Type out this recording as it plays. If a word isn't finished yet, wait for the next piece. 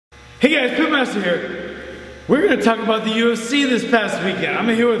Hey guys, Pitmaster here. We're going to talk about the UFC this past weekend. I'm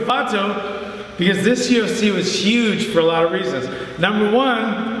here with Vato because this UFC was huge for a lot of reasons. Number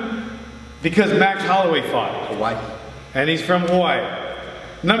one, because Max Holloway fought. Hawaii. And he's from Hawaii.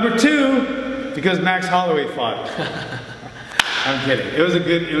 Number two, because Max Holloway fought. I'm kidding. It was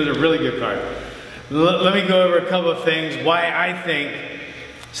a really good card. Let me go over a couple of things, why I think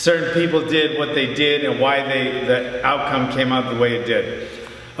certain people did what they did and why the outcome came out the way it did.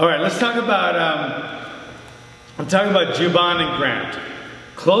 All right, let's talk about, I'm talking about Juban and Grant.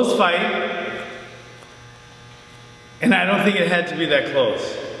 Close fight, and I don't think it had to be that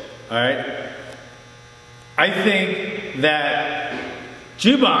close, all right? I think that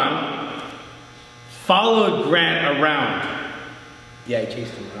Juban followed Grant around. Yeah, he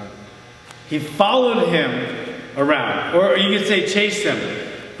chased him around. He followed him around, or you could say chased him.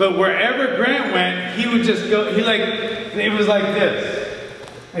 But wherever Grant went, he would just go, it was like this.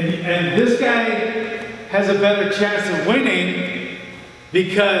 And this guy has a better chance of winning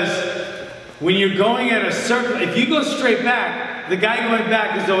because when you're going at a circle, if you go straight back, the guy going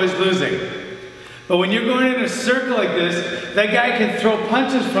back is always losing. But when you're going in a circle like this, that guy can throw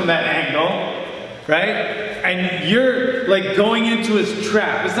punches from that angle, right? And you're like going into his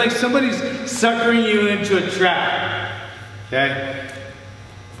trap. It's like somebody's suckering you into a trap, okay?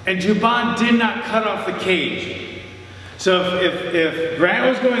 And Juban did not cut off the cage. So if Grant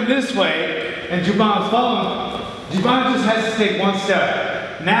was going this way and Juban was following, Juban just has to take one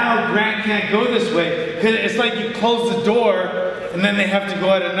step. Now Grant can't go this way because it's like you close the door and then they have to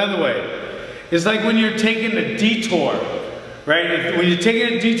go out another way. It's like when you're taking a detour, right? When you're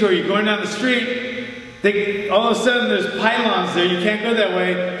taking a detour, you're going down the street, all of a sudden there's pylons there, you can't go that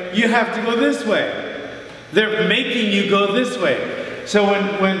way, you have to go this way. They're making you go this way. So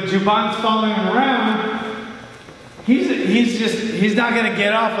when Juban's following him around, he's not going to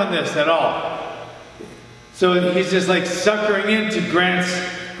get off on this at all. So he's just like suckering into Grant's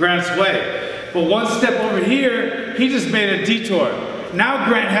way. But one step over here, he just made a detour. Now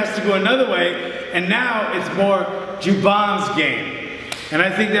Grant has to go another way, and now it's more Juban's game. And I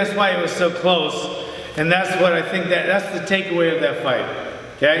think that's why it was so close. And that's what I think that's the takeaway of that fight.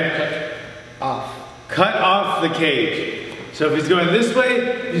 Okay? Cut off the cage. So if he's going this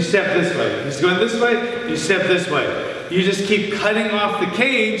way, you step this way. If he's going this way, you step this way. You just keep cutting off the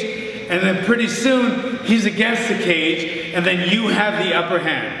cage, and then pretty soon he's against the cage, and then you have the upper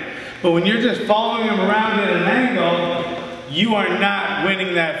hand. But when you're just following him around at an angle, you are not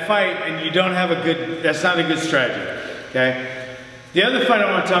winning that fight, and you don't have that's not a good strategy, okay? The other fight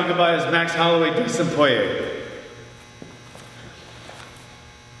I want to talk about is Max Holloway Dustin Poirier.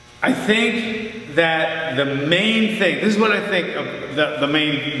 I think that the main thing, this is what I think of the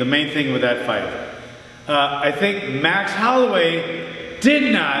main thing with that fight. I think Max Holloway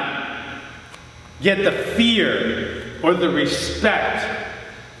did not get the fear or the respect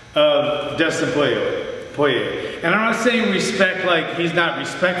of Dustin Poirier. And I'm not saying respect like he's not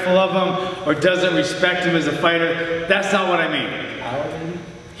respectful of him or doesn't respect him as a fighter. That's not what I mean.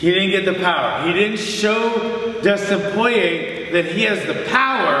 He didn't get the power. He didn't show Dustin Poirier that he has the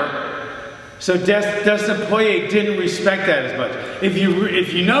power. So Dustin Poirier didn't respect that as much. If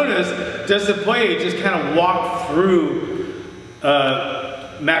you notice, Dustin Poirier just kind of walked through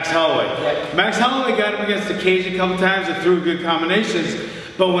Max Holloway. Yeah. Max Holloway got him against the cage a couple times and threw good combinations.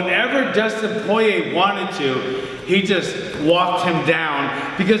 But whenever Dustin Poirier wanted to, he just walked him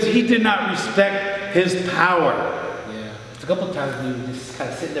down because he did not respect his power. Yeah. A couple times we were just kind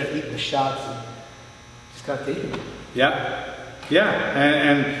of sitting there eating the shots and just kind of thinking. Yeah. Yeah.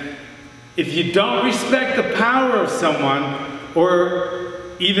 And if you don't respect the power of someone, or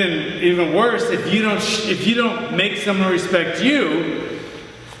even worse, if you don't make someone respect you,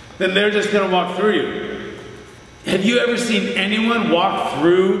 then they're just gonna walk through you. Have you ever seen anyone walk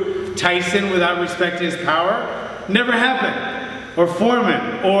through Tyson without respecting his power? Never happened. Or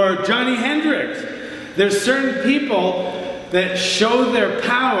Foreman, or Johnny Hendricks. There's certain people that show their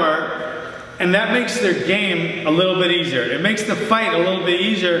power, and that makes their game a little bit easier. It makes the fight a little bit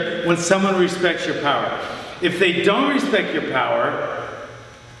easier when someone respects your power. If they don't respect your power,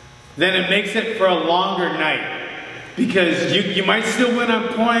 then it makes it for a longer night. Because you might still win on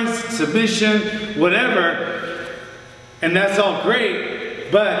points, submission, whatever, and that's all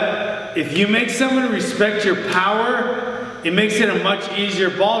great, but if you make someone respect your power, it makes it a much easier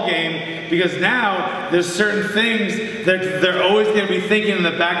ball game because now there's certain things that they're always going to be thinking in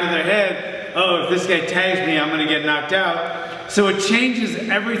the back of their head, oh, if this guy tags me, I'm going to get knocked out. So it changes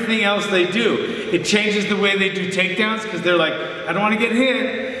everything else they do. It changes the way they do takedowns because they're like, I don't want to get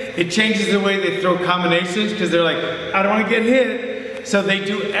hit. It changes the way they throw combinations because they're like, I don't want to get hit. so they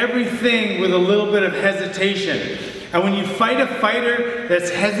do everything with a little bit of hesitation. And when you fight a fighter that's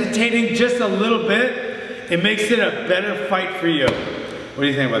hesitating just a little bit, it makes it a better fight for you. What do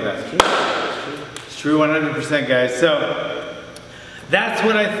you think about that? It's true 100%, guys. So that's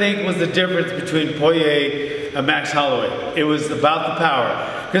what I think was the difference between Poirier and Max Holloway. It was about the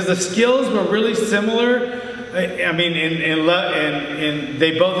power. Because the skills were really similar. I mean,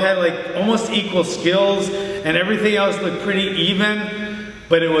 they both had like almost equal skills, and everything else looked pretty even,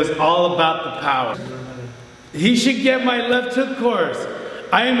 but it was all about the power. He should get my left hook course.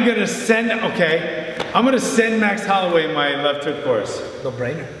 I am gonna send, I'm gonna send Max Holloway my left hook course. No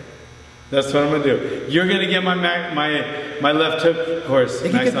brainer. That's what I'm gonna do. You're gonna get my left hook course.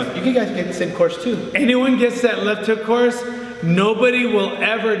 You guys get the same course too. Anyone gets that left hook course, nobody will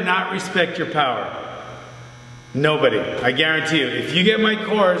ever not respect your power. Nobody, I guarantee you. If you get my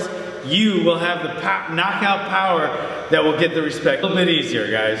course, you will have the knockout power that will get the respect. A little bit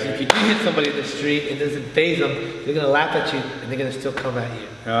easier, guys. If you do hit somebody in the street, it doesn't faze them, they're gonna laugh at you and they're gonna still come at you.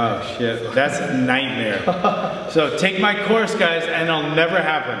 Oh shit, that's a nightmare. So take my course, guys, and it'll never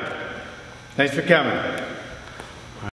happen. Thanks for coming.